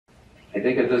I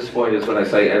think at this point is when I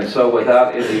say, and so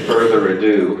without any further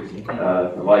ado,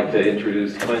 I'd like to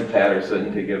introduce Clint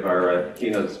Patterson to give our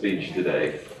keynote speech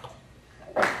today.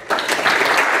 And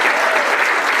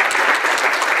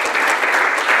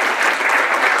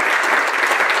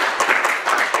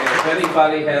if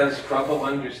anybody has trouble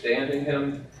understanding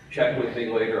him, check with me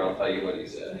later, I'll tell you what he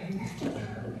said.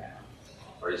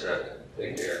 Or he said,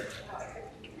 take care.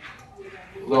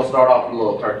 We're going to start off with a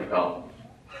little turkey call.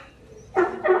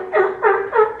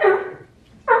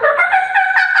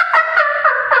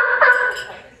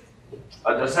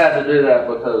 I just had to do that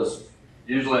because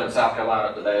usually in South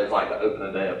Carolina today is like the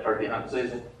opening day of turkey hunt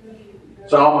season.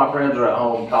 So all my friends are at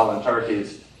home calling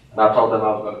turkeys, and I told them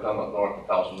I was going to come up north and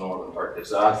call some northern turkeys.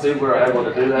 So I see we're able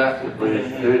to do that. We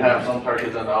do have some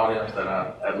turkeys in the audience that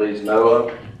I at least know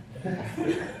of.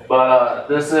 But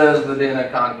this is the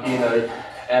DNNCon keynote.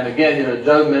 And again,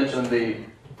 Joe mentioned the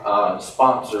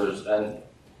sponsors, and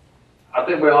I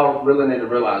think we all really need to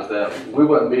realize that we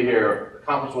wouldn't be here, the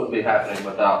conference wouldn't be happening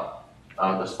without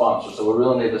the sponsors. So we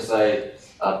really need to say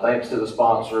thanks to the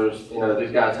sponsors.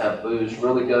 These guys have booths.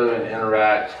 Really go and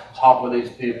interact, talk with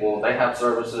these people. They have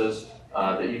services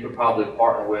that you could probably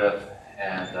partner with,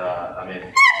 and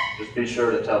just be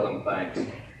sure to tell them thanks.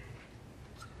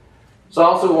 So I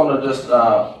also want to just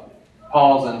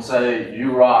pause and say,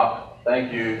 you rock.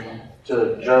 Thank you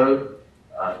to Joe,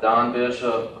 Don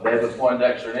Bishop, David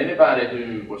Poindexter, and anybody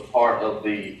who was part of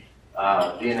the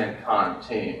DNNCon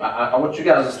team. I want you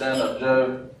guys to stand up,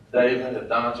 Joe, David, and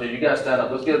Don. So you guys stand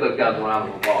up. Let's give those guys a round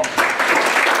of applause.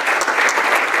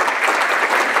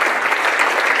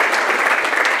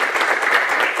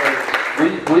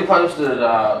 We've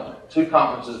hosted 2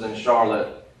 conferences in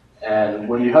Charlotte. And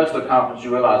when you host a conference,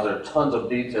 you realize there are tons of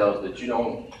details that you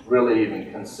don't really even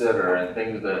consider, and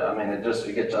things that,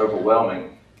 it gets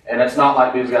overwhelming. And it's not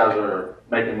like these guys are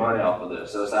making money off of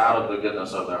this. It's out of the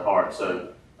goodness of their heart. So,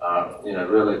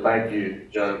 really thank you,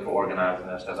 Joe, for organizing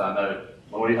this, because I know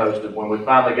when we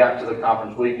finally got to the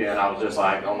conference weekend, I was just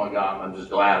like, oh my God, I'm just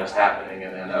glad it's happening,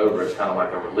 and then it's kind of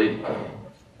like a relief.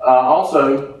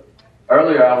 Also,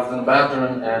 earlier I was in the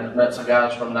bathroom and met some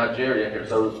guys from Nigeria here.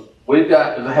 So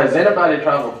has anybody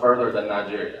traveled further than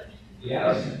Nigeria?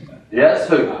 Yes. Yes?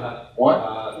 Who?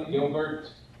 One? Gilbert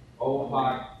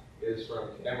Olpak is from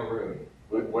Cameroon.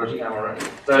 Where's Cameroon?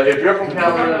 So if you're from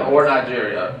Cameroon or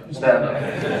Nigeria, stand up.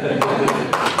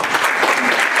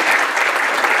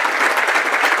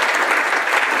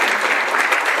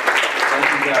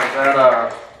 Thank you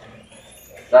guys.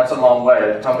 That's a long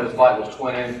way. The company's flight was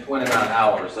 29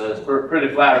 hours, so it's pretty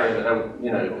flattering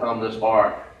to come this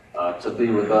far. To be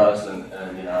with us, and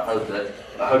I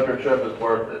hope your trip is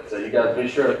worth it. So you guys be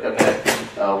sure to connect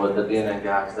with the DNN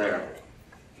guys there.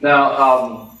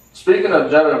 Now, speaking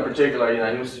of Joe in particular,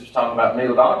 he was talking about me.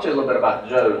 I'll tell you a little bit about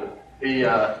Joe. He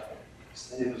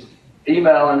was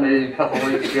emailing me a couple of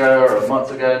weeks ago or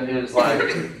months ago, and he was like,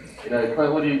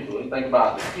 Clint, what do you think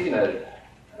about the keynote?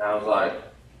 And I was like,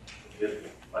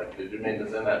 did you mean to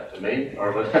send that to me?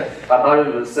 Or I thought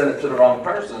he would send it to the wrong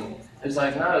person. He's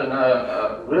like,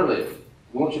 no, really,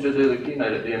 we want you to do the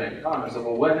keynote at DNNCon. I said,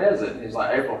 well, when is it? And he's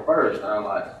like, April 1st. And I'm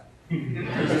like,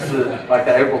 is this like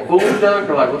the April Fool's joke,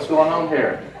 or like, what's going on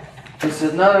here? He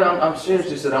said, no, I'm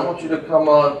serious. He said, I want you to come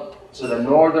up to the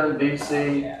northern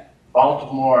D.C.,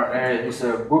 Baltimore area. He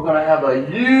said, we're going to have a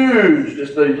huge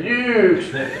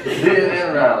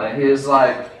DNN rally. And he's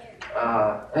like,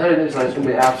 it's going to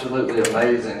be absolutely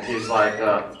amazing. He's like,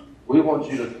 we want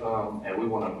you to come, and we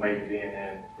want to make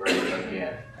DNN great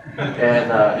again.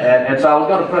 And so I was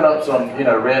going to put up some,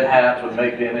 red hats would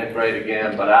make DNN great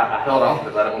again, but I held off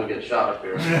because I didn't want to get shot up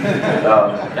here.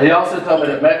 And he also told me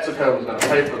that Mexico was going to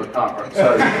pay for the conference.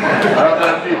 So I don't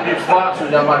know if you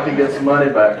sponsors, y'all might can get some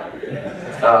money back.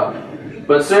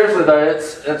 But seriously though,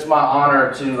 it's my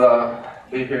honor to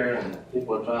be here, and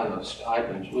people are trying to Skype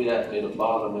and tweet at me to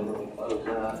bother me when we close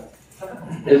that.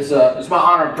 It's my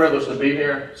honor and privilege to be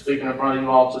here, speaking in front of you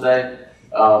all today.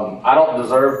 I don't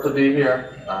deserve to be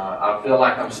here. I feel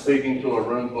like I'm speaking to a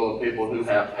room full of people who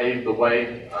have paved the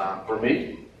way for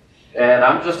me. And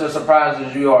I'm just as surprised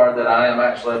as you are that I am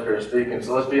actually up here speaking.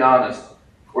 So let's be honest,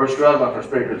 we're struggling for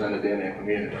speakers in the DNN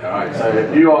community. All right? So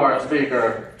if you are a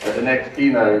speaker at the next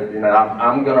keynote,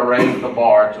 I'm going to raise the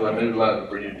bar to a new level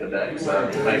for you today. So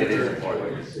make it easy for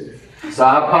you. So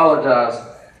I apologize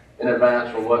in advance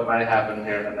for what may happen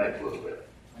here in the next little bit.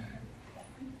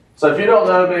 So if you don't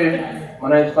know me, my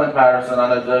name is Clint Patterson. I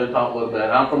know Joe talked a little bit.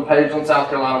 I'm from Pageland, South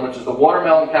Carolina, which is the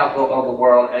watermelon capital of the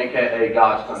world, aka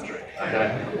God's country.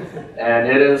 Okay? And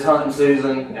it is hunting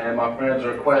season, and my friends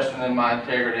are questioning my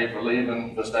integrity for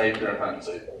leaving the state during hunting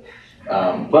season.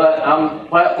 But I'm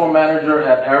platform manager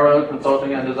at Arrow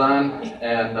Consulting and Design,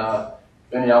 and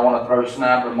if any of y'all want to throw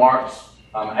snide remarks,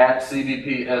 I'm at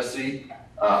CVPSC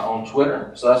on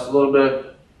Twitter. So that's a little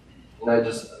bit,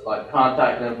 just like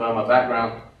contact info, my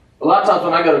background. A lot of times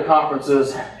when I go to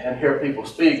conferences and hear people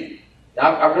speak,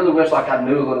 I really wish like I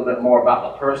knew a little bit more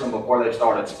about the person before they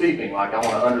started speaking. Like I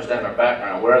want to understand their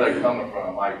background, where are they coming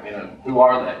from, like, who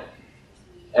are they?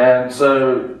 And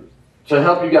so to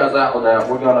help you guys out with that,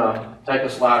 we're gonna take a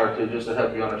slide or two just to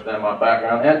help you understand my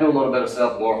background and do a little bit of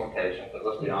self-glorification, because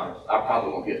let's be honest, I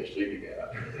probably won't get to speak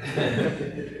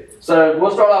again. So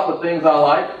we'll start off with things I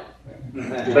like.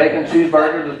 Bacon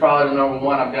cheeseburgers is probably the number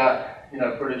one. I've got,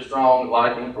 pretty strong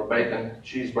liking for bacon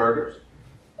cheeseburgers.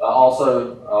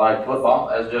 Also, I like football,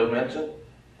 as Joe mentioned.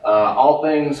 All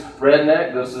things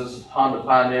redneck. This is Honda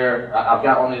Pioneer. I've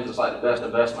got one of these. It's like the best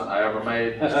investment I ever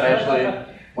made, especially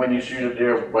when you shoot a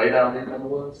deer way down deep in the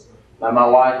woods. Now, my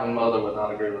wife and mother would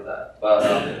not agree with that. But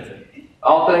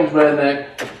all things redneck.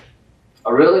 I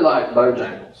really like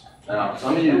Bojangles. Now,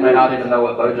 some of you may not even know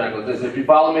what Bojangles is. If you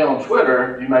follow me on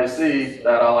Twitter, you may see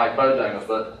that I like Bojangles.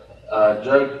 But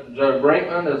Joe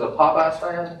Brinkman is a Popeyes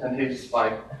fan, and he's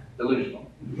like delusional.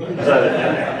 So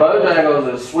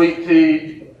Bojangles is sweet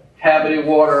tea, cavity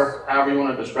water, however you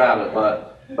want to describe it,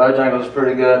 but Bojangles is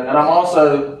pretty good. And I'm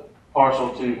also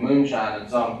partial to moonshine in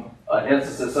some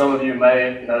instances. Some of you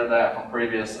may know that from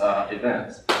previous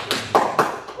events.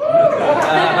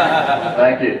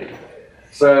 Thank you.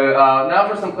 So now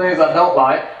for some things I don't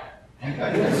like.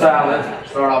 Salad,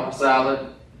 start off with salad.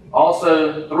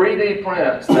 Also, 3D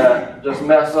prints that just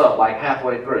mess up like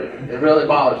halfway through. It really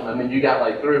bothers me. I mean, you got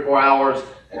like 3 or 4 hours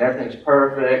and everything's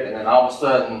perfect, and then all of a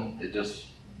sudden, it just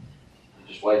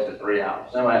wasted 3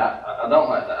 hours. Anyway, I don't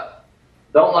like that.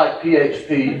 Don't like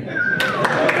PHP.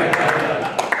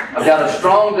 I've got a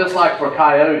strong dislike for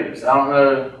coyotes. I don't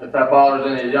know if that bothers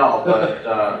any of y'all, but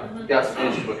got some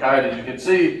issues with coyotes. You can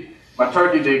see my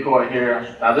turkey decoy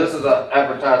here. Now, this is an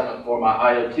advertisement for my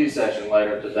IoT session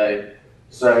later today.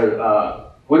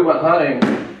 So we went hunting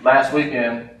last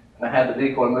weekend, and I had the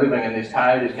decoy moving, and these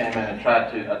coyotes came in and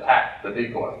tried to attack the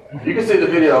decoy. You can see the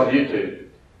video on YouTube,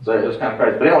 so it was kind of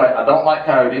crazy. But anyway, I don't like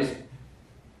coyotes.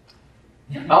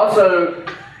 Also,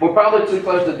 we're probably too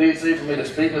close to DC for me to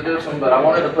speak to this one, but I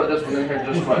wanted to put this one in here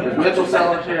just for, is Mitchell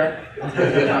Sellers here?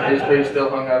 Is he still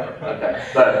hung over? Okay,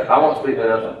 but I won't speak to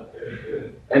this one.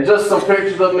 And just some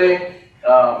pictures of me.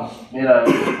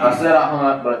 I said I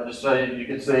hunt, but just so you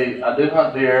can see, I do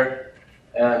hunt deer,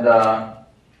 and there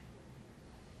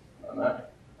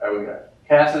we go.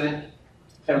 Cassidy,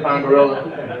 10-pound gorilla.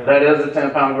 That is a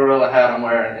 10-pound gorilla hat I'm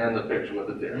wearing in the picture with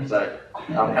the deer. So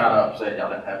I'm kind of upset y'all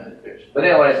didn't have any pictures. But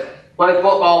anyway, played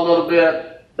football a little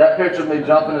bit. That picture of me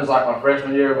jumping is like my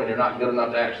freshman year when you're not good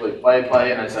enough to actually play,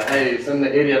 and they say, hey, send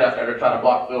the idiot out there to try to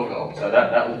block field goal. So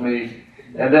that was me.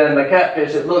 And then the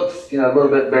catfish, it looks, a little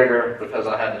bit bigger because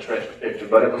I had to stretch the picture,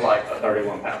 but it was like a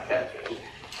 31-pound catfish.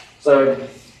 So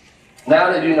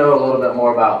now that you know a little bit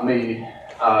more about me,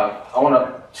 I want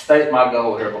to state my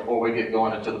goal here before we get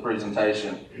going into the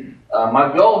presentation.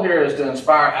 My goal here is to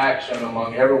inspire action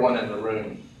among everyone in the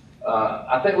room.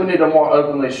 I think we need to more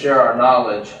openly share our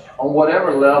knowledge on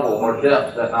whatever level or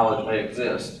depth that knowledge may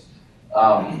exist.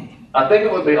 I think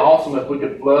it would be awesome if we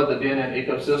could flood the DNN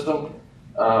ecosystem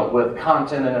with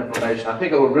content and information. I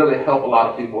think it would really help a lot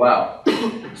of people out.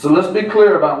 So let's be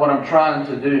clear about what I'm trying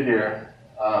to do here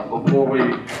before we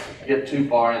get too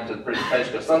far into the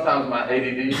presentation, because sometimes my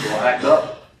ADD will act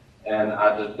up and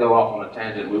I just go off on a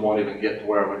tangent. We won't even get to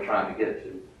where we're trying to get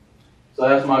to. So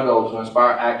that's my goal, to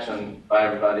inspire action by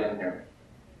everybody in here.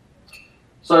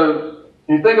 So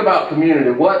when you think about community,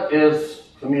 what is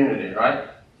community, right?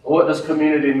 What does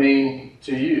community mean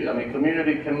to you? I mean,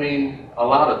 community can mean a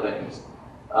lot of things.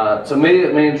 To me,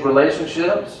 it means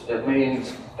relationships, it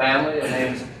means family, it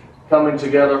means coming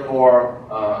together for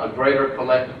a greater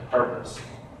collective purpose.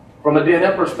 From a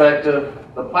DNN perspective,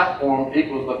 the platform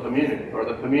equals the community, or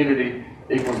the community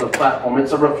equals the platform.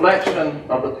 It's a reflection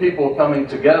of the people coming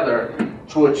together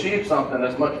to achieve something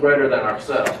that's much greater than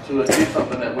ourselves, to achieve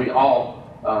something that we all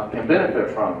can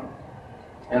benefit from.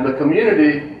 And the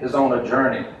community is on a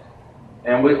journey,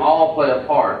 and we all play a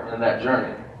part in that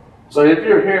journey. So if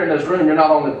you're here in this room, you're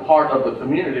not only part of the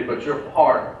community, but you're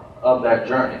part of that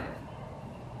journey.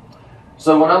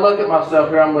 So when I look at myself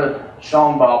here, I'm with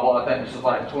Sean Bobble. I think this is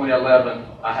like 2011.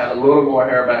 I had a little more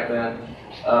hair back then.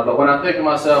 But when I think of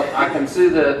myself, I can see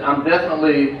that I'm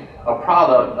definitely a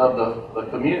product of the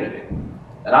community.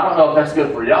 And I don't know if that's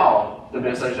good for y'all to be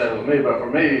associated with me, but for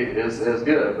me, it's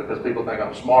good because people think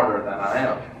I'm smarter than I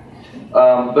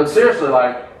am. But seriously,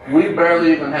 like, we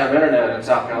barely even have internet in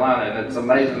South Carolina, and it's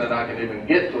amazing that I can even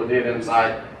get to a DNN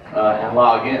site and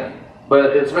log in.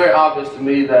 But it's very obvious to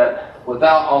me that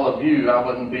without all of you, I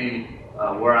wouldn't be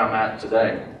where I'm at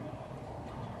today.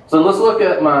 So let's look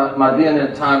at my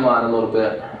DNN timeline a little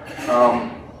bit.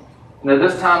 Now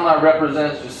this timeline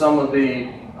represents just some of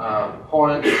the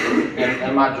points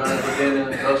in my journey with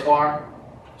DNN thus far.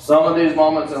 Some of these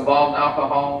moments involved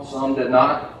alcohol, some did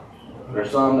not. There's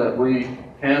some that we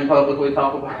can publicly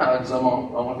talk about, and some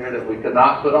on here that we could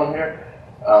not put on here,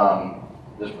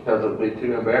 just because it would be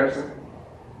too embarrassing.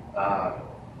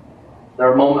 There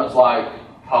are moments like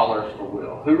collars for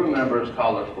Will. Who remembers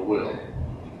collars for Will?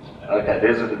 Okay,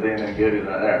 these are the DNN goodies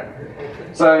right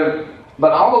there. So,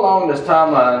 but all along this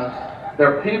timeline,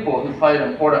 there are people who played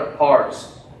important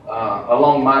parts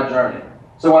along my journey.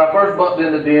 So when I first bumped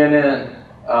into DNN,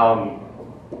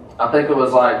 I think it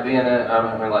was like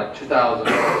DNN, like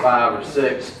 2005 or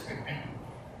 6.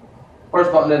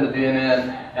 First bumped into DNN,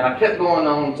 and I kept going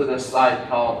on to this site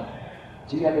called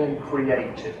DNN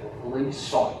Creative, Lee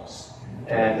Sykes.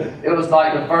 And it was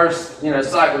like the first,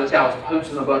 site where this guy was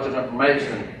posting a bunch of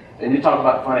information. And you talk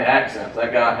about funny accents.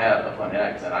 That guy had a funny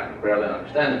accent. I could barely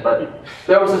understand it. But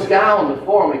there was this guy on the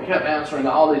forum. He kept answering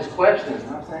all these questions.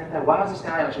 And I was thinking, why is this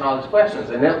guy answering all these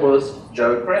questions? And it was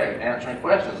Joe Craig answering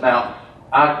questions. Now,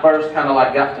 I first kind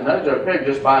of got to know Joe Craig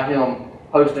just by him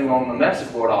posting on the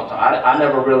message board all the time. I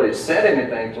never really said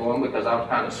anything to him because I was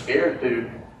kind of scared to.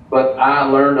 But I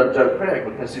learned of Joe Craig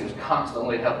because he was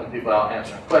constantly helping people out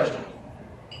answering questions.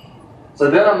 So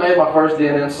then I made my first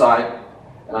DNN site.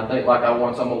 And I think I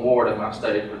won some award in my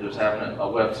state for just having a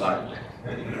website.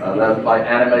 That's like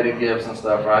animated GIFs and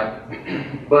stuff,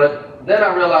 right? But then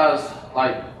I realized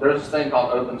there's this thing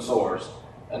called open source,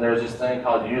 and there's this thing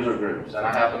called user groups. And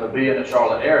I happen to be in the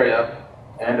Charlotte area,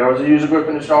 and there was a user group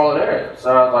in the Charlotte area.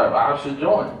 So I was like, well, I should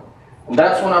join. And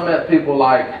that's when I met people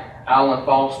like Alan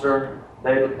Foster,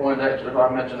 David Poindexter, who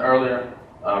I mentioned earlier,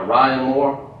 Ryan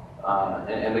Moore,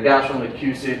 and the guys from the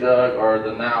QC Doug or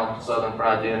the now Southern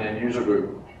Fried DNN user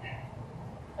group.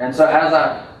 And so as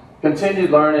I continued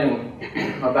learning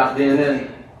about DNN,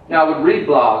 I would read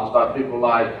blogs by people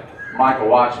like Michael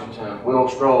Washington, Will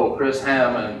Stroll, Chris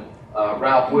Hammond,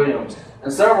 Ralph Williams,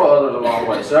 and several others along the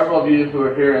way, several of you who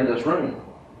are here in this room.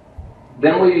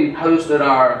 Then we hosted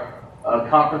our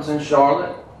conference in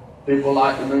Charlotte. People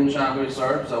liked the moonshine we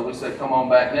served, so we said, come on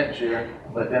back next year.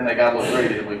 But then they got a little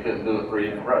greedy and we couldn't do it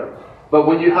 3 in a row. But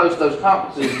when you host those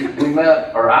conferences, we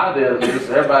met, or I did at least,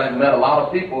 everybody met a lot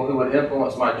of people who would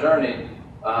influence my journey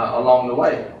along the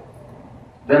way.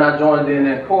 Then I joined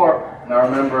DNN Corp, and I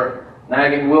remember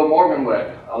nagging Will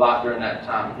Morganweg a lot during that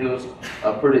time. He was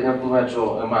pretty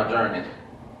influential in my journey.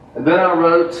 And then I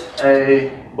wrote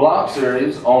a blog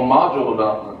series on module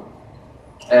development.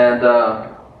 And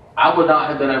I would not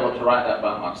have been able to write that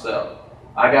by myself.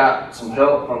 I got some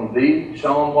help from the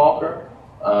Sean Walker,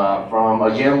 from,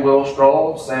 again, Will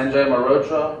Stroll, Sanjay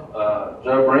Mehrotra,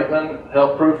 Joe Brinkman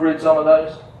helped proofread some of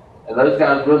those. And those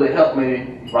guys really helped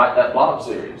me write that blog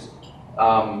series.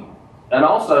 And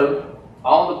also,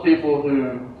 all the people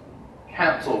who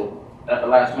canceled at the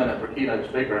last minute for keynote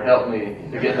speaker helped me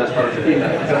to get this first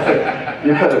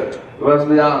keynote. So, let's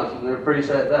be honest, we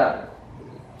appreciate that.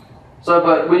 So,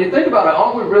 but when you think about it,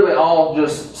 aren't we really all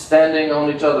just standing on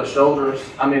each other's shoulders?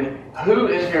 I mean, who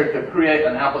in here could create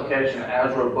an application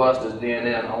as robust as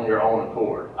DNN on your own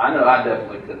accord? I know I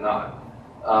definitely could not.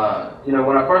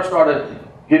 When I first started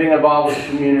getting involved with the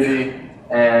community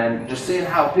and just seeing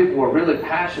how people were really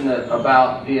passionate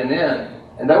about DNN,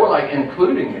 and they were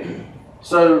including me.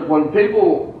 So when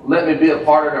people let me be a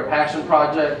part of their passion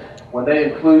project, when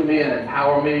they include me and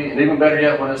empower me, and even better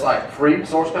yet, when it's free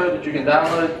source code that you can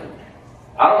download,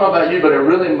 I don't know about you, but it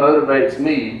really motivates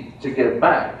me to give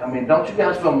back. I mean, don't you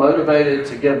guys feel motivated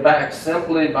to give back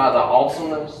simply by the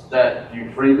awesomeness that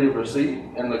you freely receive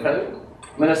in the code?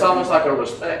 I mean, it's almost like a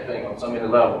respect thing on so many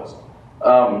levels.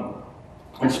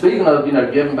 And speaking of,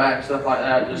 giving back, stuff like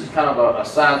that, just kind of a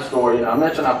side story. I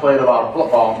mentioned I played a lot of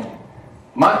football.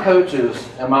 My coaches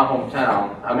in my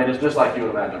hometown, I mean, it's just like you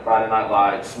would imagine, Friday Night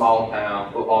Lights, small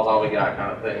town, football's all we got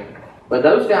kind of thing. But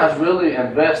those guys really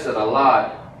invested a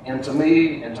lot into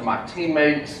me, into my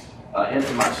teammates,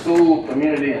 into my school,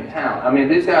 community, and town. I mean,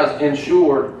 these guys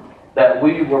ensured that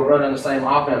we were running the same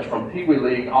offense from Pee Wee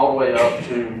League all the way up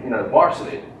to,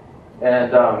 varsity.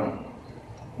 And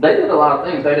they did a lot of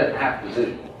things they didn't have to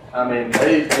do. I mean,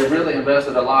 they really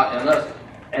invested a lot in us.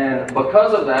 And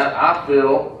because of that, I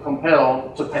feel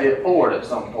compelled to pay it forward at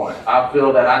some point. I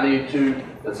feel that I need to,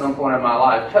 at some point in my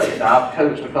life, coach. Now, I've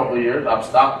coached a couple of years. I've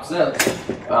stopped since.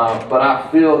 But I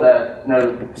feel that,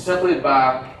 simply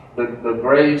by the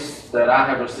grace that I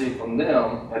have received from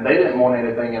them, and they didn't want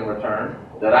anything in return,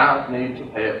 that I need to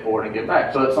pay it forward and give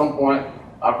back. So at some point,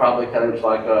 I'll probably coach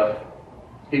like a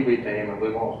Pee-wee team and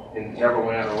we won't and never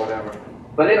win or whatever.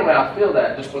 But anyway, I feel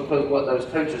that just because what those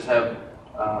coaches have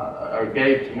or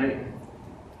gave to me.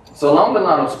 So along the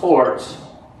line of sports,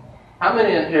 how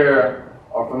many in here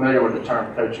are familiar with the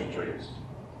term coaching trees?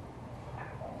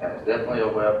 Okay, it's definitely a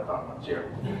web conference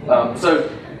here.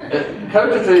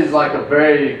 Coaching trees is like a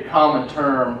very common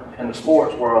term in the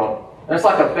sports world. And it's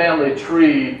like a family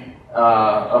tree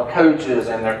of coaches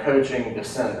and their coaching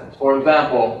descendants. For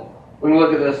example, we can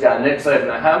look at this guy, Nick Saban.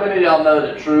 Now, how many of y'all know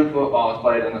that true football is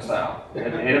played in the South?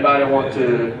 Anybody want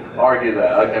to argue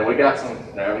that? Okay, we got some.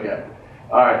 There we go.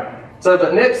 All right. So,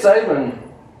 but Nick Saban,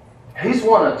 he's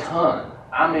won a ton.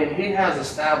 I mean, he has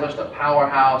established a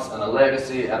powerhouse and a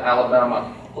legacy at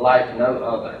Alabama like no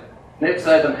other. Nick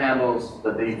Saban handles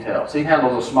the details. He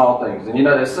handles the small things. And you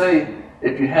know, they say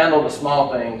if you handle the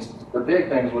small things, the big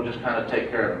things will just kind of take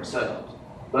care of themselves.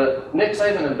 But Nick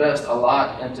Saban invests a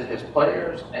lot into his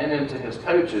players and into his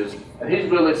coaches, and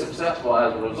he's really successful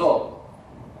as a result.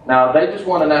 Now, they just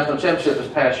won a national championship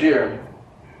this past year,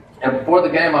 and before the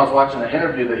game I was watching an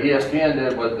interview that ESPN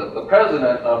did with the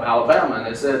president of Alabama, and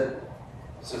they said,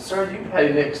 sir, you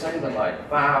pay Nick Saban like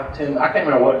 $5, $10, I can't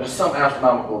remember what, just some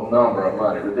astronomical number of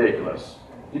money, ridiculous.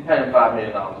 You pay him $5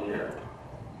 million a year.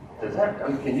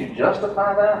 Can you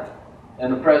justify that?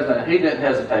 And the president, he didn't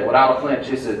hesitate. Without a flinch,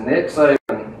 he said, Nick Saban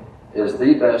is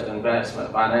the best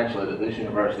investment financially that this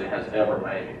university has ever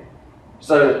made.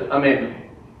 So, I mean,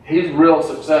 he's real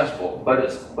successful, but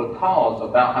it's because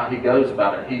about how he goes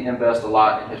about it. He invests a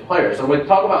lot in his players. So when we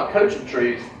talk about coaching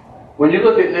trees, when you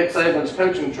look at Nick Saban's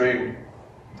coaching tree,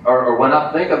 or when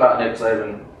I think about Nick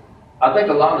Saban, I think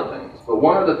a lot of things. But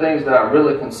one of the things that I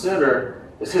really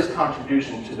consider is his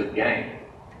contribution to the game.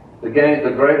 The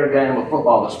greater game of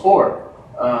football, the sport.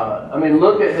 I mean,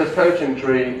 look at his coaching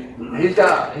tree. He's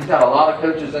got a lot of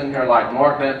coaches in here like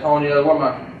Mark D'Antonio. One of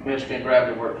my Michigan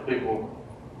Gravity Works people.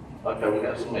 Okay, we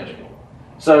got some Michigan.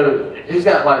 So he's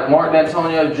got like Mark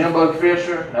D'Antonio, Jimbo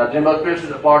Fisher. Now Jimbo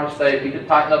Fisher's at Florida State. He could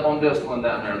tighten up on discipline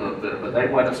down there a little bit, but they've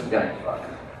won some games. Right?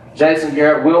 Jason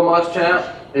Garrett, Will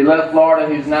Muschamp. He left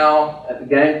Florida. He's now at the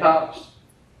Gamecocks.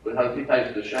 We hope he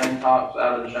takes the Shamecocks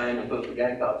out of the shame and puts the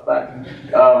Gamecocks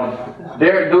back.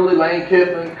 Derek Dooley, Lane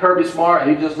Kiffin, Kirby Smart,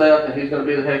 he just left and he's going to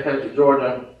be the head coach at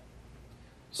Georgia.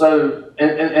 So,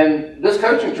 and this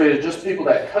coaching tree is just people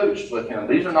that coached with him.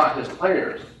 These are not his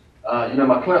players. You know,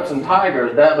 my Clemson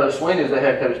Tigers, Dabo Swinney is the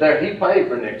head coach there. He played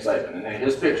for Nick Saban, and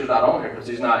his picture's not on here because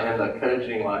he's not in the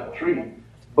coaching like tree.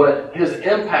 But his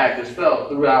impact is felt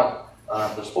throughout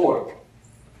the sport.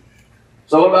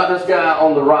 So what about this guy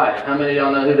on the right? How many of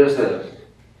y'all know who this is?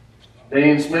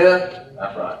 Dean Smith?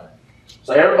 That's right.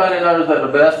 So everybody knows that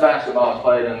the best basketball is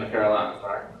played in the Carolinas,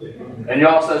 right? And you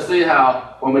also see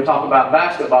how when we talk about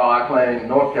basketball, I claim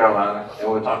North Carolina,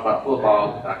 and when we talk about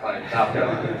football, I claim South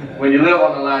Carolina. When you live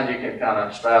on the line, you can kind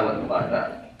of straddle it like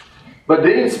that. But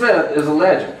Dean Smith is a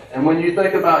legend. And when you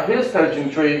think about his coaching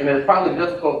tree, and it's probably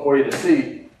difficult for you to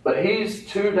see, but he's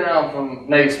 2 down from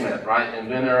Naismith, right?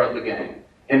 Inventor of the game.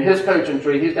 In his coaching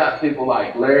tree, he's got people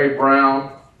like Larry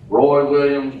Brown, Roy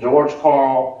Williams, George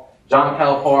Karl, John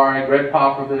Calipari, Greg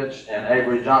Popovich, and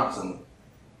Avery Johnson.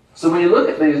 So when you look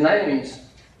at these names,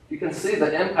 you can see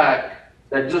the impact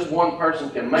that just one person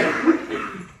can make.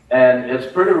 And it's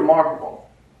pretty remarkable.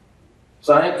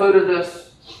 So I included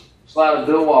this slide of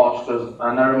Bill Walsh because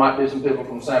I know there might be some people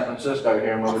from San Francisco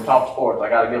here, and when we talk sports, I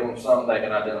got to give them something they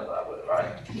can identify with,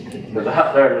 right? Because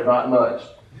out there's not much.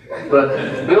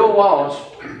 But Bill Walsh,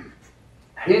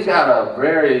 he's got a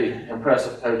very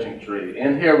impressive coaching tree.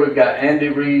 In here we've got Andy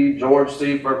Reid, George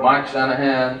Seifert, Mike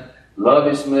Shanahan,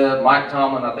 Lovie Smith, Mike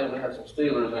Tomlin. I think we had some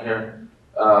Steelers in here.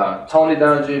 Tony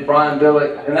Dungy, Brian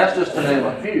Billick, and that's just to name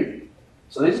a few.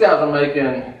 So these guys are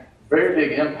making very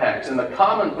big impacts. And the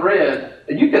common thread,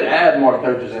 and you could add more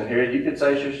coaches in here. You could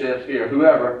say Krzyzewski or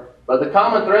whoever. But the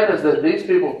common thread is that these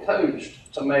people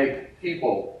coached to make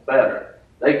people better.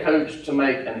 They coach to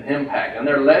make an impact, and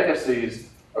their legacies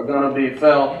are going to be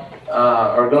felt,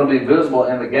 are going to be visible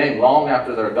in the game long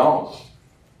after they're gone.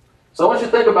 So I want you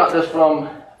to think about this from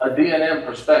a DNN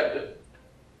perspective.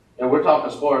 And we're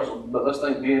talking sports, but let's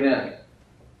think DNN.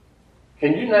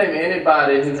 Can you name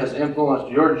anybody who has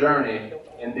influenced your journey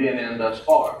in DNN thus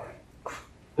far?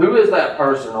 Who is that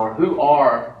person, or who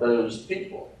are those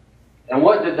people? And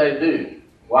what did they do?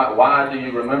 Why do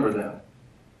you remember them?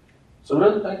 So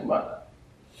really think about that.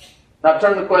 Now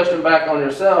turn the question back on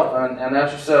yourself and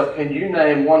ask yourself, can you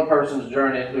name one person's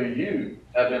journey who you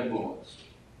have influenced?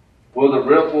 Will the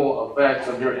ripple effects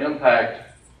of your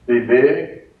impact be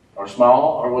big, or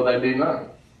small, or will they be none?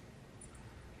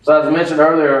 So as I mentioned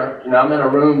earlier, I'm in a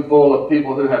room full of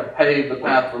people who have paved the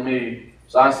path for me.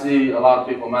 So I see a lot of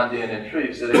people in my DNN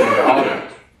tree sitting in the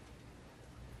audience.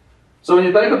 So when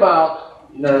you think about,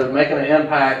 making an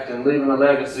impact and leaving a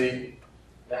legacy,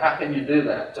 how can you do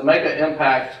that? To make an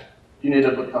impact, you need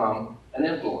to become an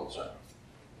influencer.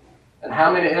 And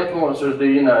how many influencers do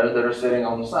you know that are sitting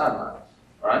on the sidelines,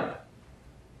 right?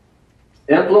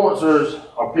 Influencers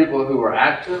are people who are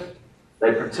active,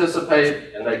 they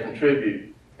participate, and they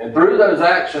contribute. And through those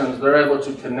actions, they're able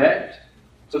to connect,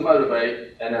 to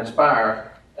motivate, and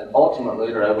inspire, and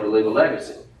ultimately they're able to leave a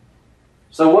legacy.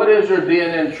 So what is your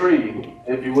DNN tree,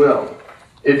 if you will?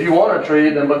 If you want a tree,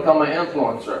 then become an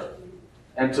influencer.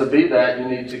 And to be that, you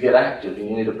need to get active, and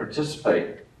you need to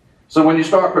participate. So when you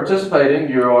start participating,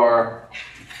 you are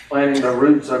planting the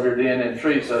roots of your DNN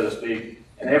tree, so to speak.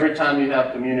 And every time you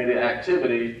have community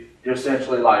activity, you're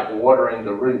essentially like watering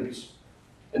the roots.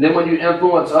 And then when you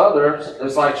influence others,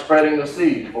 it's like spreading the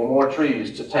seed for more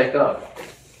trees to take up.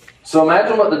 So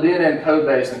imagine what the DNN code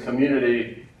base and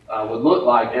community would look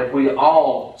like if we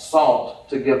all sought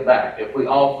to give back, if we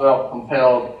all felt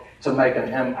compelled to make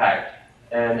an impact,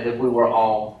 and if we were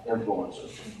all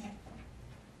influencers.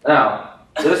 Now,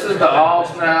 this is the All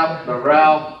Snap, the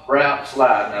Ralph rap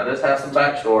slide. Now, this has some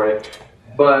backstory,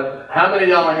 but how many of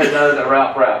y'all in here know that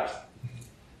Ralph raps?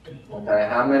 Okay,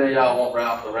 how many of y'all want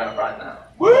Ralph to rap right now?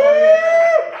 Woo!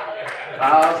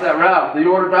 How's that, Ralph? Do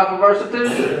you want to drop a verse or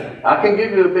two? I can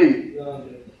give you a beat.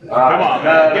 Come on,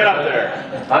 man, get up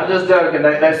there. I'm just joking.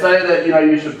 They say that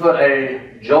you should put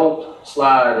a jolt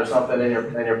slide or something in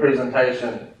your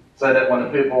presentation, so that when the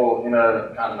people kind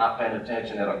of not paying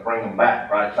attention, it'll bring them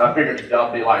back, right? So I figured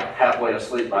y'all be like halfway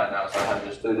asleep right now, so I had to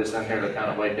just do this in here to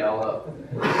kind of wake y'all up.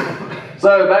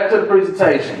 So back to the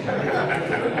presentation.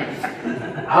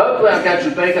 Hopefully I've got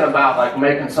you thinking about like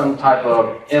making some type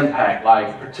of impact,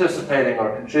 like participating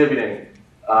or contributing.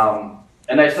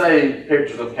 And they say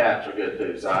pictures of cats are good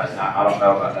too, so I don't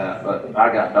know about that, but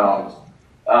I got dogs.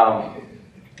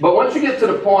 But once you get to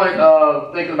the point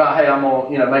of thinking about, hey, I'm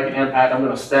going to make an impact, I'm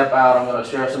going to step out, I'm going to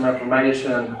share some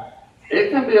information,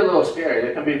 it can be a little scary.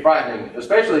 It can be frightening,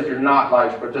 especially if you're not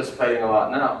like participating a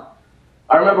lot now.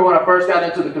 I remember when I first got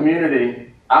into the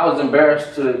community, I was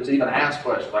embarrassed to even ask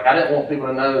questions. Like I didn't want people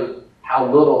to know how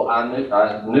little I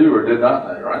knew or did not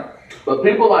know, right? But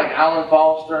people like Alan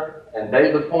Foster and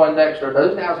David Poindexter,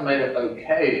 those guys made it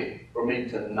okay for me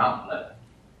to not know.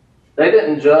 They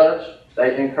didn't judge.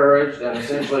 They encouraged and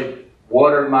essentially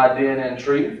watered my DNN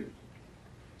tree.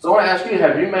 So I want to ask you,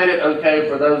 have you made it okay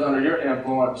for those under your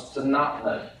influence to not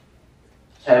know?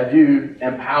 Have you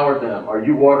empowered them? Are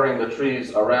you watering the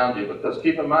trees around you? Because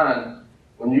keep in mind,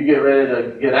 when you get ready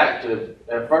to get active,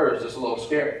 at first, it's a little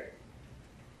scary.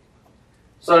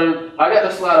 So I got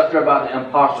this slide up here about the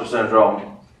imposter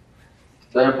syndrome.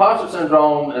 The imposter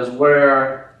syndrome is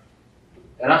where,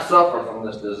 and I suffer from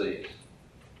this disease,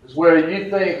 it's where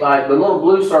you think like the little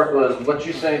blue circle is what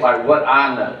you think like what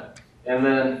I know. And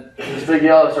then this big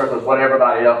yellow circle is what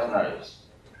everybody else knows.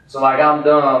 So like I'm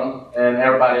dumb and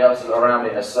everybody else around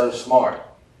me is so smart.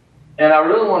 And I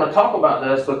really want to talk about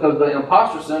this because the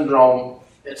imposter syndrome,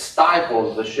 it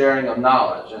stifles the sharing of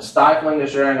knowledge. And stifling the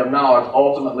sharing of knowledge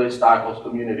ultimately stifles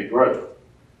community growth.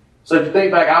 So if you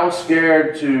think back, I was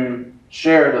scared to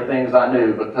share the things I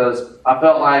knew because I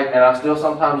felt like, and I still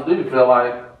sometimes do feel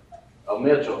like, oh,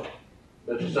 Mitchell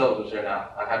Silver's here now.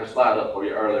 I had to slide up for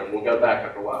you earlier. We'll go back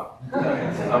after a while.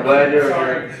 I'm glad you're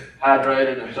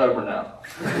hydrated and sober now.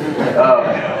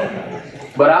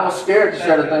 But I was scared to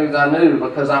share the things I knew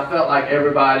because I felt like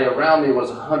everybody around me was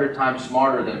 100 times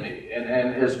smarter than me.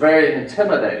 And it's very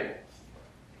intimidating.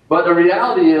 But the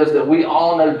reality is that we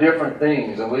all know different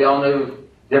things, and we all know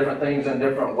different things in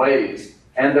different ways.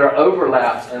 And there are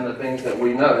overlaps in the things that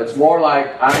we know. It's more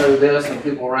like I know this and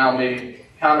people around me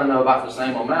kind of know about the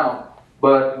same amount,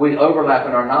 but we overlap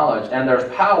in our knowledge, and there's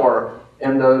power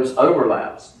in those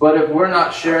overlaps. But if we're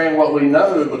not sharing what we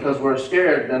know because we're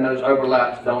scared, then those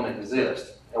overlaps don't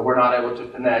exist, and we're not able to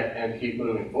connect and keep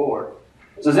moving forward.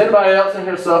 So does anybody else in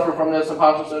here suffer from this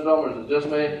imposter syndrome, or is it just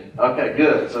me? Okay,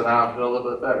 good. So now I feel a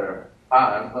little bit better.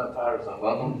 Hi, I'm Clint Patterson.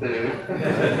 Welcome to.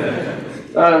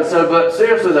 But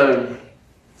seriously though,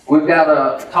 we've got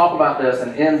to talk about this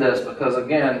and end this because,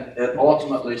 again, it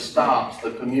ultimately stops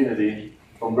the community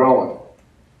from growing.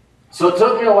 So it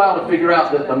took me a while to figure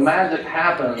out that the magic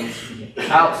happens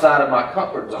outside of my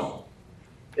comfort zone.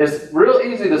 It's real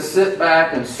easy to sit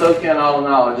back and soak in all the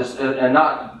knowledge and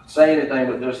not say anything,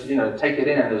 but just take it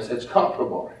in. It's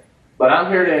comfortable. But I'm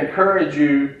here to encourage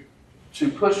you to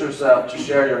push yourself to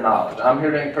share your knowledge. I'm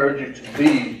here to encourage you to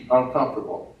be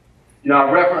uncomfortable.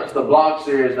 I referenced the blog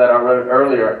series that I wrote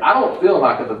earlier. I don't feel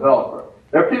like a developer.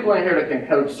 There are people in here that can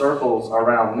code circles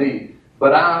around me,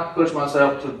 but I push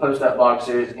myself to post that blog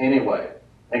series anyway.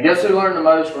 And guess who learned the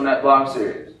most from that blog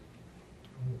series?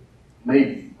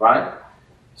 Me, right?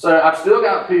 So I've still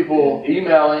got people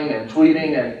emailing and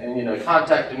tweeting and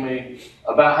contacting me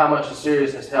about how much the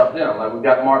series has helped them. Like we've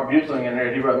got Mark Busling in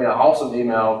here. He wrote me an awesome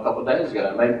email a couple of days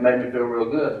ago. It made me feel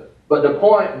real good. But the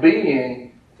point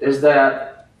being is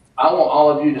that I want all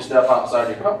of you to step outside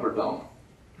your comfort zone.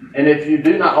 And if you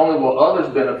do, not only will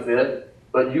others benefit,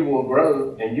 but you will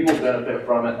grow and you will benefit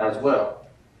from it as well.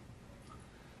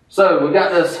 So we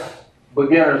got this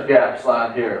beginner's gap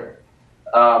slide here.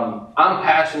 I'm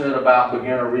passionate about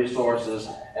beginner resources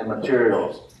and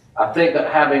materials. I think that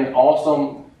having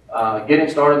awesome getting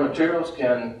started materials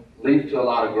can lead to a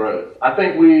lot of growth. I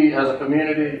think we as a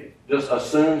community just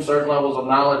assume certain levels of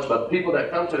knowledge, but people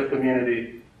that come to the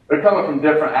community, they're coming from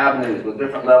different avenues with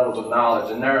different levels of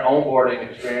knowledge, and their onboarding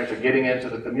experience or getting into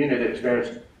the community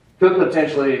experience could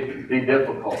potentially be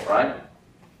difficult, right?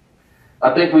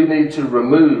 I think we need to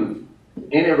remove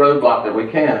any roadblock that we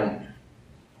can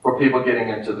for people getting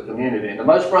into the community. And the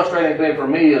most frustrating thing for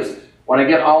me is when I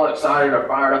get all excited or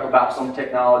fired up about some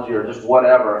technology or just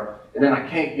whatever, and then I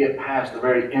can't get past the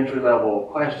very entry-level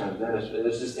questions. Then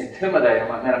it's just intimidating. I'm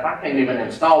like, man, if I can't even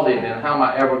install DNN, how am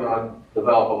I ever going to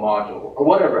develop a module or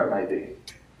whatever it may be?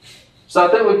 So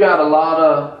I think we've got a lot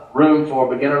of room for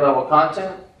beginner-level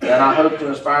content, and I hope to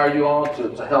inspire you all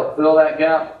to help fill that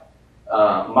gap.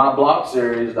 My blog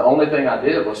series, the only thing I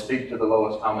did was speak to the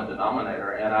lowest common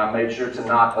denominator, and I made sure to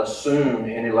not assume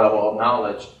any level of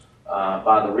knowledge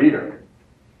by the reader.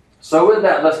 So with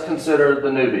that, let's consider the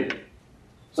newbie.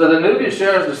 So the newbie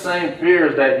shares the same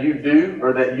fears that you do,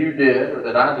 or that you did, or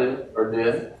that I did, or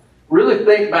did. Really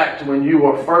think back to when you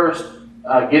were first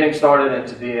getting started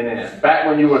into DNN, back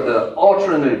when you were the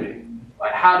ultra newbie.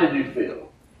 Like, how did you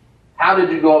feel? How did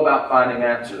you go about finding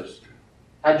answers?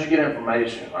 How did you get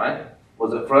information, right?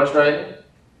 Was it frustrating?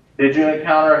 Did you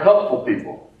encounter helpful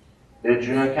people? Did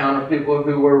you encounter people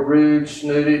who were rude,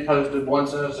 snooty, posted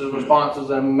one-sentence responses,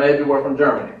 and maybe were from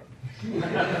Germany?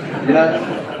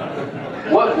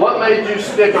 What made you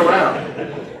stick around?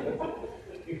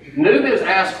 Newbies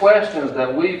ask questions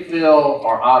that we feel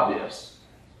are obvious,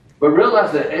 but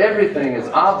realize that everything is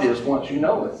obvious once you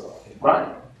know it,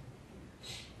 right?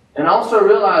 And also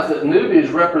realize that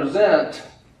newbies represent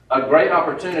a great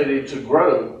opportunity to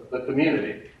grow the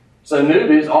community. So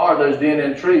newbies are those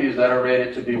DNN trees that are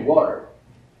ready to be watered.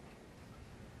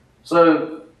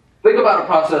 So think about the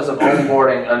process of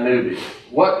onboarding a newbie.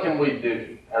 What can we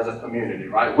do as a community,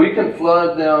 right? We can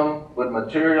flood them with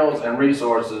materials and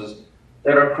resources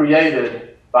that are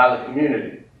created by the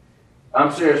community.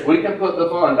 I'm serious, we can put the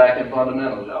fun back in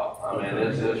fundamentals, y'all. I mean,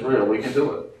 it's real, we can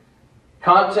do it.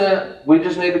 Content, we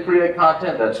just need to create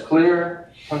content that's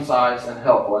clear, concise, and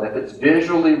helpful. And if it's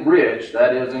visually rich,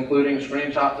 that is including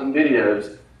screenshots and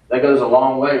videos, that goes a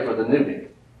long way for the newbie.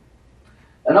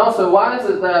 And also, why is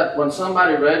it that when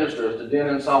somebody registers to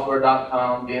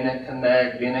DNNsoftware.com, DNN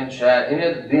Connect, DNN Chat, any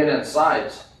of the DNN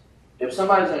sites, if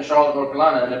somebody's in Charlotte, North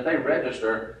Carolina, and if they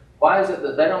register, why is it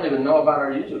that they don't even know about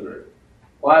our user group?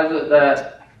 Why is it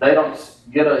that they don't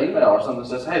get an email or something that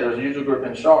says, hey, there's a user group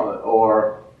in Charlotte,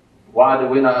 or why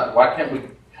can't we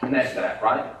connect that,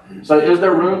 right? So is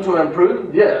there room to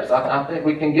improve? Yes, I think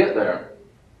we can get there.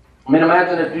 I mean,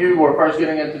 imagine if you were first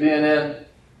getting into DNN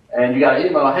and you got an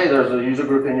email, hey, there's a user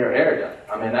group in your area.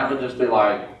 I mean, that would just be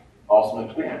like awesome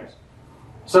experience.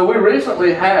 So we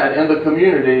recently had in the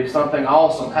community something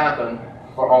awesome happen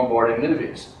for onboarding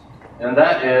newbies, and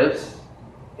that is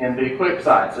NB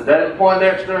QuickSight. So David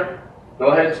Poindexter,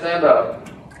 go ahead and stand up.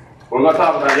 We're going to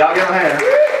talk about it. Y'all give him a hand.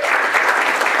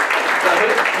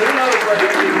 Who knows what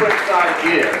NB QuickSight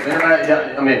is?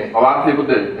 Anybody? I mean, a lot of people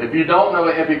do. If you don't know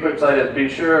what NB QuickSight is, be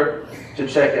sure to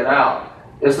check it out.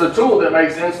 It's the tool that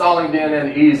makes installing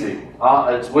DNN easy.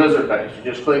 It's wizard-based. You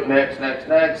just click next, next,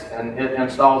 next, and it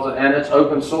installs it, and it's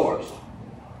open source.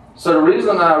 So the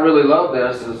reason I really love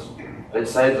this is it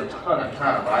saves a ton of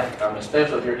time, right?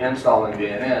 Especially if you're installing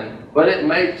DNN. But it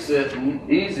makes it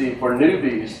easy for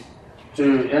newbies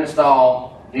to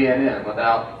install DNN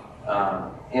without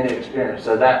any experience.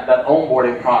 So that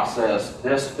onboarding process,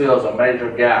 this fills a major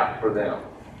gap for them.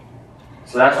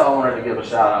 So that's why I wanted to give a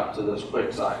shout out to this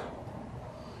QuickSight.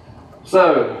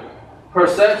 So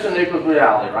perception equals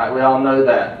reality, right? We all know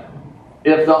that.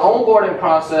 If the onboarding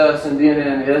process in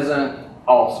DNN isn't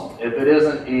awesome, if it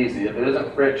isn't easy, if it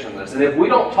isn't frictionless, and if we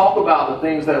don't talk about the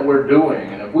things that we're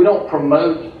doing, and if we don't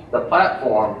promote the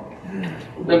platform,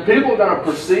 then people are going to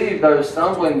perceive those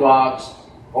stumbling blocks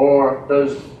or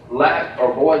those lack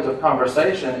or voids of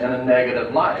conversation in a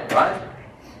negative light, right?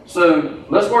 So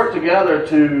let's work together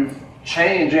to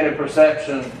change any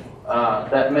perception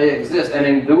that may exist, and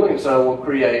in doing so, we'll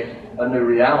create a new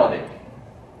reality.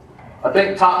 I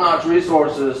think top-notch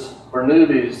resources for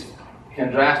newbies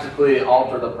can drastically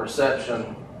alter the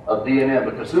perception of DNN,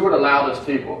 because who would allow those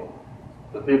people?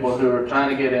 The people who are trying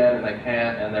to get in and they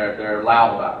can't, and they're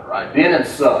loud about it, right? DNN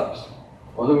sucks.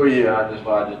 Well, who are you? I just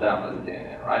downloaded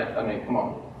DNN, right? I mean, come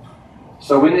on.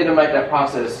 So we need to make that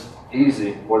process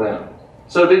easy for them.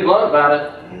 So to be blunt about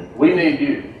it, we need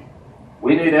you.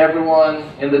 We need everyone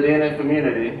in the DNN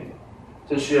community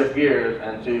to shift gears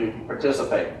and to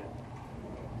participate.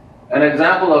 An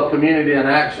example of community in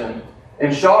action,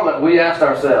 in Charlotte, we asked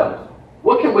ourselves,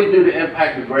 what can we do to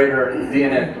impact the greater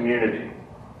DNN community?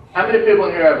 How many people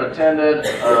in here have attended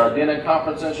a DNN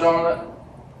conference in Charlotte?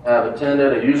 Have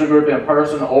attended a user group in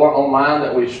person or online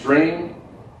that we streamed?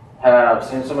 Have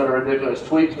seen some of the ridiculous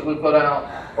tweets that we put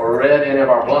out? Or read any of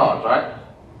our blogs, right?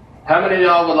 How many of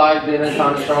y'all would like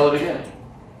DNNCon in Charlotte again?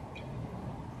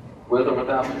 With or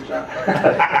without me,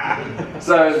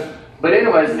 So, but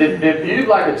anyways, if you've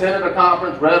attended a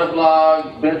conference, read a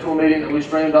blog, been to a meeting that we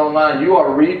streamed online, you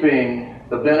are reaping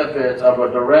the benefits of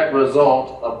a direct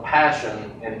result of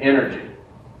passion and energy.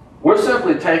 We're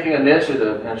simply taking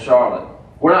initiative in Charlotte.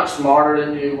 We're not smarter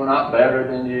than you, we're not better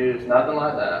than you, it's nothing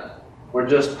like that. We're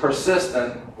just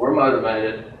persistent, we're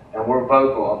motivated, and we're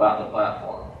vocal about the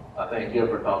platform. I think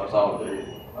Gilbert taught us all to be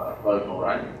vocal,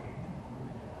 right?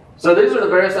 So these are the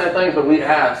very same things that we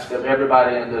ask of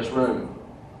everybody in this room.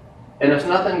 And it's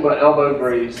nothing but elbow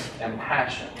grease and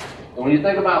passion. And when you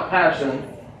think about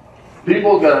passion,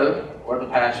 people go where the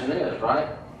passion is, right?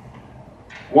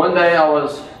 One day I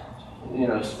was,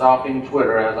 stalking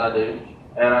Twitter as I do,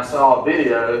 and I saw a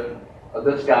video of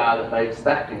this guy that makes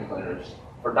vacuum cleaners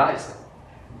for Dyson.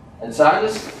 And so I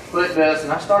just clicked this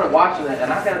and I started watching it,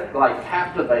 and I got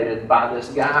captivated by this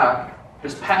guy,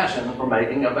 his passion for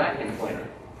making a vacuum cleaner.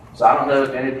 So I don't know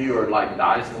if any of you are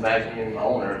Dyson vacuum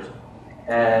owners,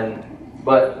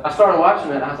 but I started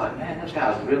watching it and I was like, man, this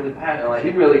guy's really passionate. He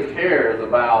really cares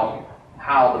about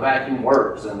how the vacuum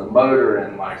works and the motor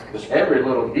and just every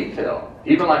little detail,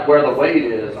 even where the weight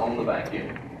is on the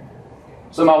vacuum.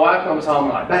 So my wife comes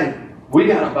home and babe, we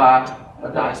gotta buy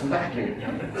a Dyson vacuum.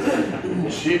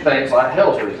 And she thinks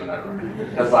hell's freezing over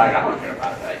because I don't care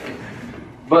about a vacuum.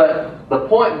 But the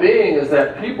point being is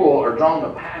that people are drawn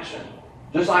to passion.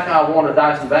 Just like I want a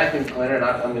Dyson vacuum cleaner,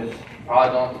 and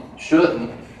probably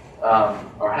shouldn't,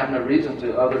 or have no reason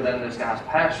to other than this guy's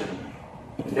passion.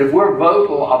 If we're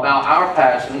vocal about our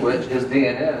passion, which is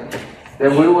DNN,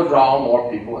 then we will draw more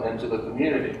people into the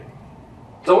community.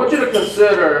 So I want you to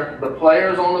consider the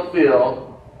players on the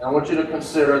field, and I want you to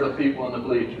consider the people in the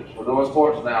bleachers. We're doing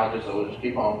sports analogy, so we'll just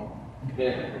keep on.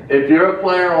 If you're a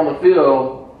player on the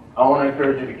field, I want to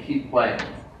encourage you to keep playing.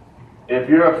 If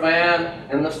you're a fan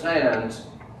in the stands,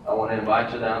 I want to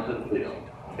invite you down to the field,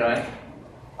 okay?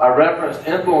 I referenced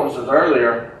influencers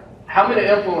earlier. How many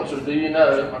influencers do you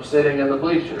know are sitting in the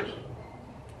bleachers?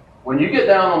 When you get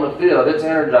down on the field, it's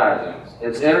energizing.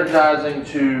 It's energizing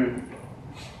to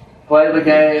play the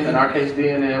game, in our case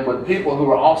DNN, with people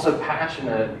who are also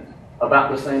passionate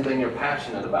about the same thing you're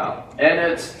passionate about. And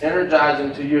it's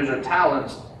energizing to use your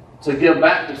talents to give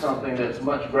back to something that's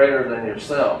much greater than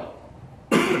yourself.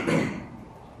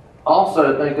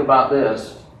 Also, think about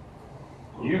this.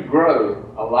 You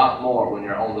grow a lot more when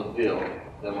you're on the field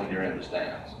than when you're in the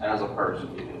stands. As a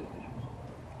person, you do.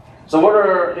 So what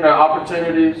are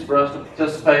opportunities for us to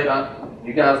participate?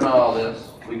 You guys know all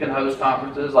this. We can host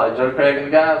conferences like Joe Craig and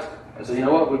the guys and say, you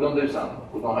know what, we're going to do something.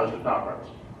 We're going to host a conference.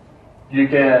 You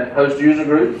can host user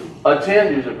groups,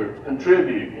 attend user groups,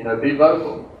 contribute, be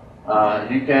vocal.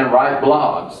 You can write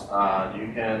blogs.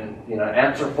 You can,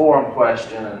 answer forum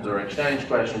questions or exchange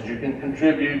questions. You can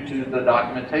contribute to the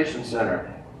documentation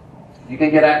center. You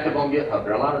can get active on GitHub.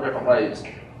 There are a lot of different ways.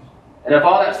 And if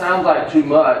all that sounds like too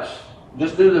much,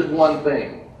 just do this one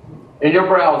thing. In your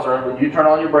browser, when you turn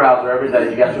on your browser every day,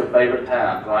 you got your favorite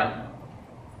tabs, right?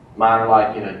 Mine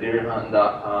are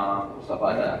deerhunting.com and stuff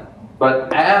like that.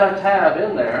 But add a tab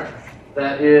in there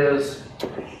that is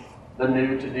the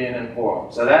new to DNN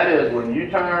forum. So that is when you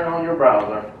turn on your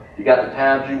browser, you got the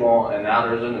tabs you want, and now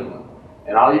there's a new one.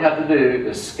 And all you have to do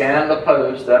is scan the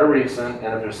posts that are recent,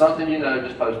 and if there's something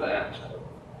just post the answer.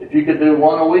 If you could do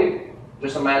one a week,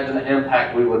 just imagine the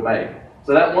impact we would make.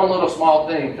 So that one little small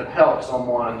thing could help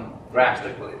someone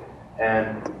drastically.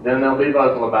 And then they'll be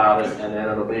vocal about it, and then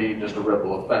it'll be just a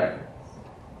ripple effect.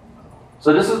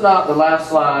 So this is not the last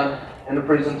slide in the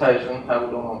presentation. How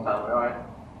we doing on time, all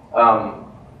right?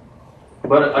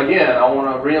 But again, I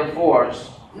want to reinforce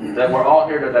that we're all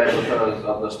here today because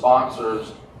of the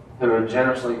sponsors who have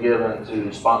generously given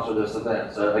to sponsor this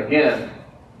event. So again,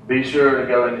 be sure to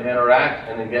go and interact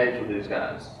and engage with these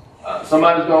guys.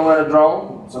 Somebody's going to win a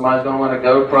drone, somebody's going to win a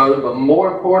GoPro, but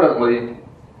more importantly,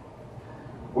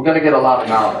 we're going to get a lot of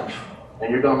knowledge,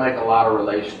 and you're going to make a lot of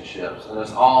relationships, and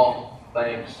it's all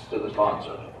thanks to the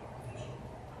sponsors.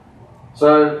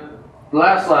 So the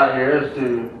last slide here is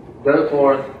to go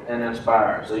forth and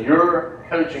inspire. So your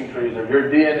coaching trees or your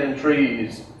DNN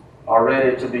trees are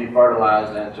ready to be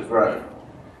fertilized and to grow.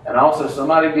 And also,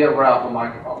 somebody give Ralph a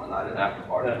microphone tonight at after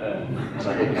party.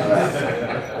 So he can come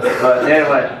out. But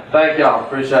anyway, thank y'all.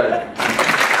 Appreciate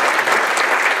it.